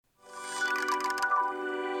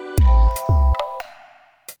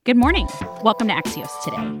Good morning. Welcome to Axios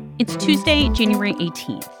Today. It's Tuesday, January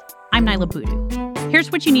 18th. I'm Nyla Boodoo.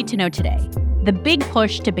 Here's what you need to know today. The big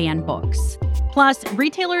push to ban books. Plus,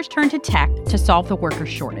 retailers turn to tech to solve the worker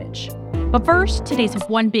shortage. But first, today's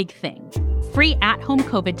one big thing. Free at-home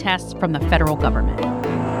COVID tests from the federal government.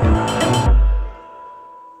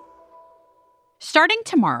 Starting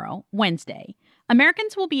tomorrow, Wednesday,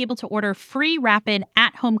 Americans will be able to order free rapid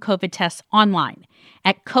at-home COVID tests online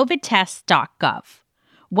at covidtests.gov.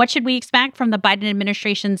 What should we expect from the Biden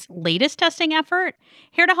administration's latest testing effort?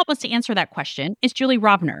 Here to help us to answer that question is Julie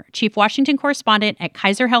Rovner, Chief Washington Correspondent at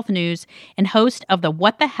Kaiser Health News and host of the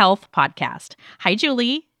What the Health podcast. Hi,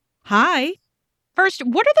 Julie. Hi. First,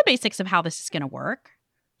 what are the basics of how this is going to work?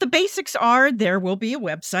 The basics are there will be a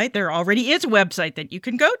website. There already is a website that you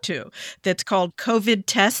can go to that's called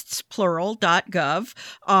covidtests.gov.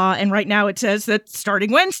 And right now it says that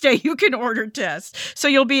starting Wednesday, you can order tests. So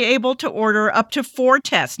you'll be able to order up to 4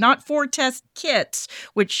 tests, not 4 test kits,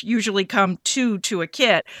 which usually come 2 to a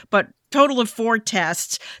kit, but total of 4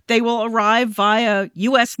 tests. They will arrive via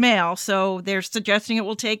U.S. mail, so they're suggesting it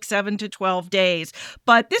will take 7 to 12 days.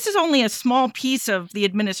 But this is only a small piece of the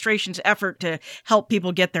administration's effort to help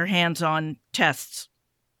people get their hands on tests.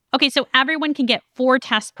 Okay, so everyone can get 4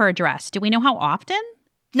 tests per address. Do we know how often?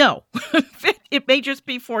 No, it may just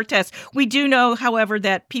be 4 tests. We do know, however,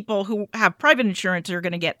 that people who have private insurance are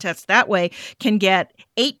going to get tests that way can get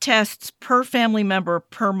 8 tests per family member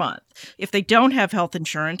per month. If they don't have health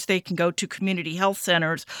insurance, they can go to community health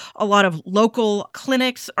centers. A lot of local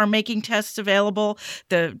clinics are making tests available.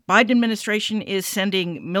 The Biden administration is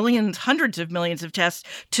sending millions, hundreds of millions of tests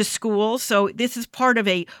to schools. So this is part of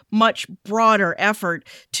a much broader effort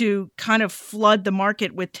to kind of flood the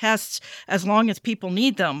market with tests as long as people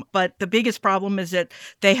need them. But the biggest problem is that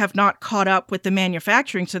they have not caught up with the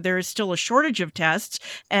manufacturing. So there is still a shortage of tests,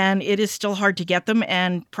 and it is still hard to get them.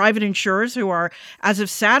 And private insurers who are, as of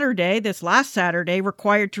this last Saturday,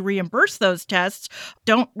 required to reimburse those tests,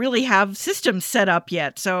 don't really have systems set up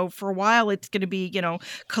yet. So for a while, it's going to be,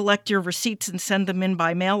 collect your receipts and send them in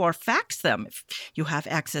by mail or fax them if you have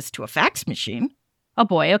access to a fax machine. Oh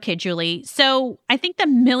boy. Okay, Julie. So I think the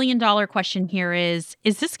million-dollar question here is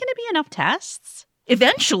this going to be enough tests?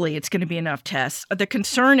 Eventually, it's going to be enough tests. The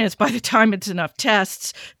concern is by the time it's enough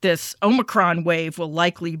tests, this Omicron wave will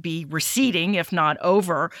likely be receding, if not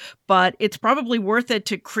over. But it's probably worth it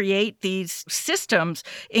to create these systems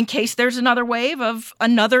in case there's another wave of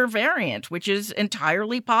another variant, which is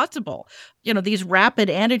entirely possible. These rapid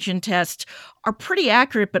antigen tests are pretty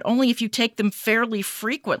accurate, but only if you take them fairly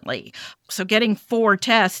frequently. So getting 4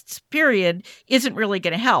 tests, period, isn't really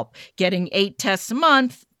going to help. Getting 8 tests a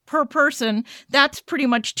month per person, that's pretty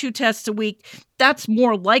much 2 tests a week. That's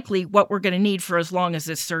more likely what we're going to need for as long as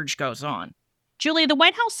this surge goes on. Julie, the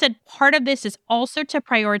White House said part of this is also to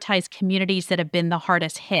prioritize communities that have been the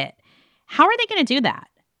hardest hit. How are they going to do that?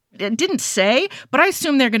 It didn't say, but I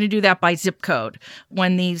assume they're going to do that by zip code.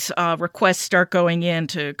 When these requests start going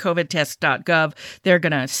into covidtests.gov, they're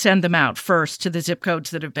going to send them out first to the zip codes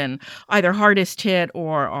that have been either hardest hit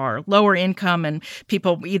or are lower income, and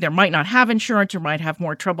people either might not have insurance or might have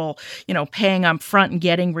more trouble, paying up front and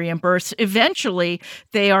getting reimbursed. Eventually,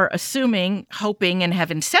 they are hoping, and have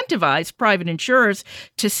incentivized private insurers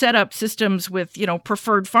to set up systems with,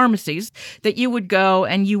 preferred pharmacies that you would go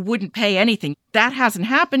and you wouldn't pay anything. That hasn't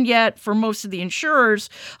happened yet for most of the insurers.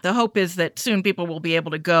 The hope is that soon people will be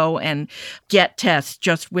able to go and get tests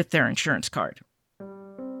just with their insurance card.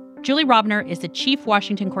 Julie Rovner is the Chief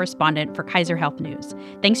Washington Correspondent for Kaiser Health News.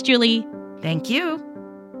 Thanks, Julie. Thank you.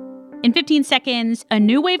 In 15 seconds, a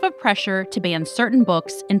new wave of pressure to ban certain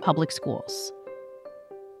books in public schools.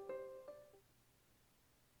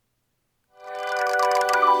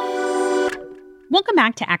 Welcome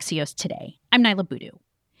back to Axios Today. I'm Nyla Boodoo.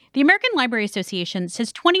 The American Library Association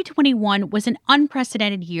says 2021 was an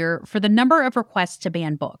unprecedented year for the number of requests to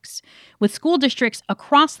ban books, with school districts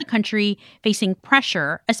across the country facing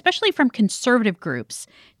pressure, especially from conservative groups,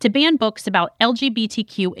 to ban books about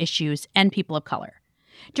LGBTQ issues and people of color.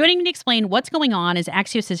 Joining me to explain what's going on is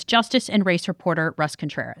Axios' justice and race reporter, Russ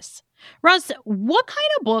Contreras. Russ, what kind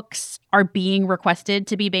of books are being requested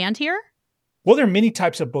to be banned here? Well, there are many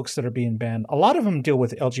types of books that are being banned. A lot of them deal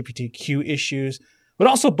with LGBTQ issues, but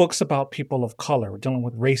also books about people of color, dealing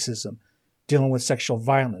with racism, dealing with sexual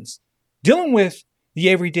violence, dealing with the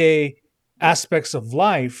everyday aspects of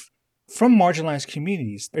life from marginalized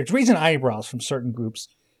communities. It's raising eyebrows from certain groups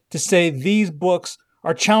to say these books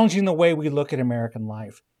are challenging the way we look at American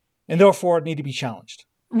life and therefore need to be challenged.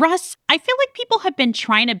 Russ, I feel like people have been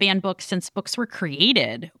trying to ban books since books were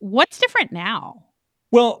created. What's different now?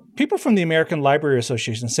 Well, people from the American Library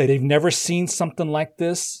Association say they've never seen something like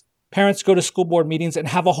this. Parents go to school board meetings and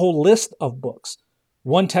have a whole list of books.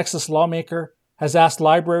 One Texas lawmaker has asked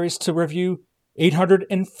libraries to review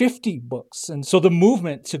 850 books. And so the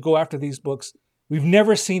movement to go after these books, we've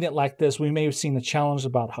never seen it like this. We may have seen a challenge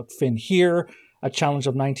about Huck Finn here, a challenge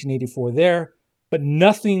of 1984 there, but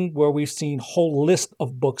nothing where we've seen whole list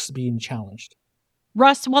of books being challenged.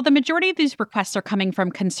 Russ, while the majority of these requests are coming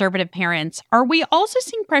from conservative parents, are we also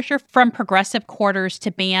seeing pressure from progressive quarters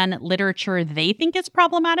to ban literature they think is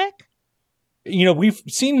problematic? We've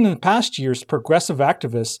seen in the past years, progressive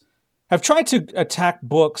activists have tried to attack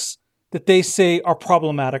books that they say are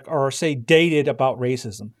problematic or say dated about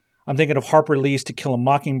racism. I'm thinking of Harper Lee's To Kill a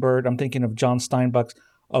Mockingbird. I'm thinking of John Steinbeck's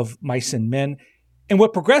Of Mice and Men. And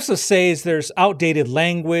what progressives say is there's outdated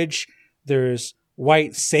language, there's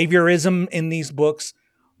white saviorism in these books.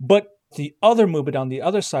 But the other movement on the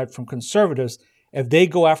other side from conservatives, if they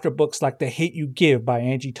go after books like The Hate U Give by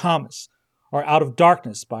Angie Thomas or Out of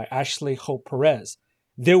Darkness by Ashley Hope Perez,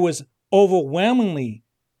 there was overwhelmingly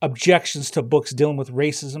objections to books dealing with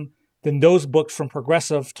racism than those books from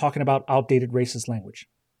progressive talking about outdated racist language.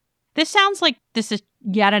 This sounds like this is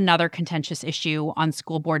yet another contentious issue on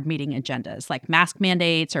school board meeting agendas, like mask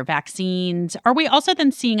mandates or vaccines. Are we also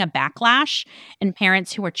then seeing a backlash in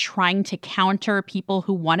parents who are trying to counter people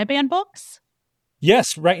who want to ban books?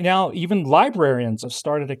 Yes, right now, even librarians have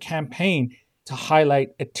started a campaign to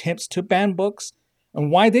highlight attempts to ban books and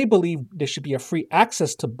why they believe there should be a free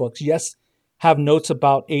access to books. Yes, have notes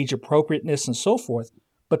about age appropriateness and so forth,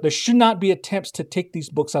 but there should not be attempts to take these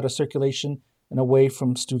books out of circulation and away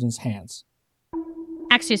from students' hands.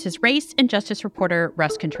 Axios' race and justice reporter,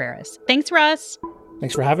 Russ Contreras. Thanks, Russ.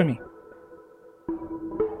 Thanks for having me.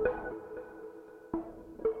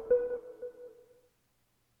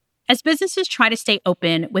 As businesses try to stay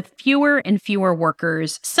open with fewer and fewer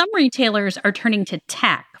workers, some retailers are turning to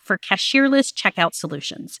tech for cashierless checkout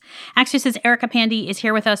solutions. Axios' Erica Pandy is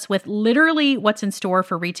here with us with literally what's in store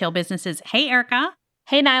for retail businesses. Hey, Erica.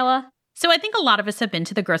 Hey, Nyla. So I think a lot of us have been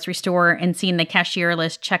to the grocery store and seen the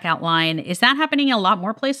cashierless checkout line. Is that happening in a lot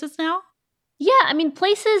more places now? Yeah,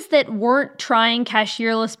 places that weren't trying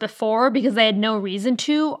cashierless before because they had no reason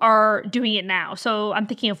to are doing it now. So I'm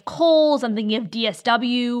thinking of Kohl's, I'm thinking of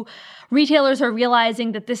DSW. Retailers are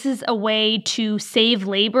realizing that this is a way to save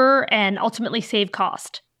labor and ultimately save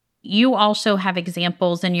cost. You also have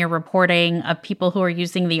examples in your reporting of people who are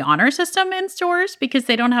using the honor system in stores because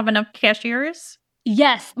they don't have enough cashiers?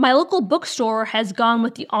 Yes, my local bookstore has gone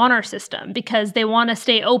with the honor system because they want to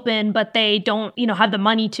stay open, but they don't, have the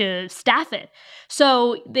money to staff it.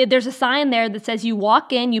 So there's a sign there that says you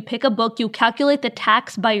walk in, you pick a book, you calculate the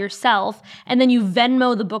tax by yourself, and then you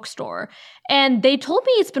Venmo the bookstore. And they told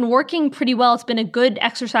me it's been working pretty well. It's been a good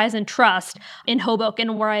exercise in trust in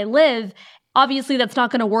Hoboken, where I live. Obviously, that's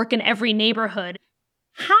not going to work in every neighborhood.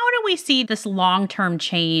 How do we see this long-term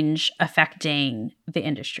change affecting the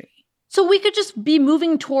industry? So we could just be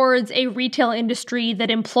moving towards a retail industry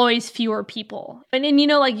that employs fewer people. And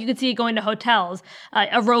you could see it going to hotels,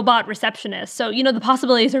 a robot receptionist. So, the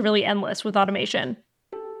possibilities are really endless with automation.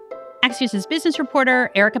 Axios' business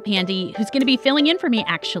reporter, Erica Pandy, who's going to be filling in for me,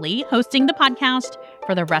 actually, hosting the podcast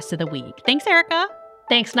for the rest of the week. Thanks, Erica.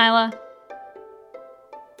 Thanks, Nyla.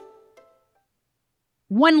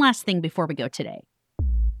 One last thing before we go today.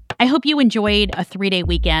 I hope you enjoyed a 3-day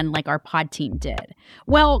weekend like our pod team did.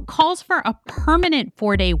 Well, calls for a permanent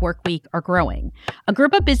 4-day work week are growing. A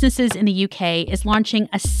group of businesses in the UK is launching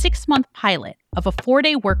a 6-month pilot of a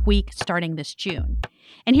 4-day work week starting this June.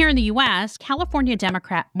 And here in the US, California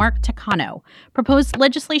Democrat Mark Takano proposed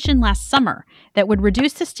legislation last summer that would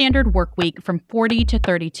reduce the standard work week from 40 to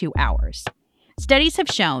 32 hours. Studies have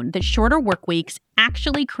shown that shorter work weeks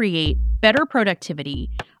actually create better productivity,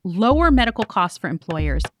 lower medical costs for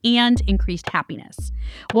employers, and increased happiness.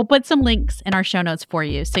 We'll put some links in our show notes for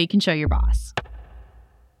you so you can show your boss.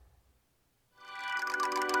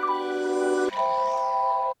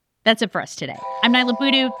 That's it for us today. I'm Nyla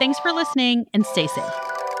Boodoo. Thanks for listening and stay safe.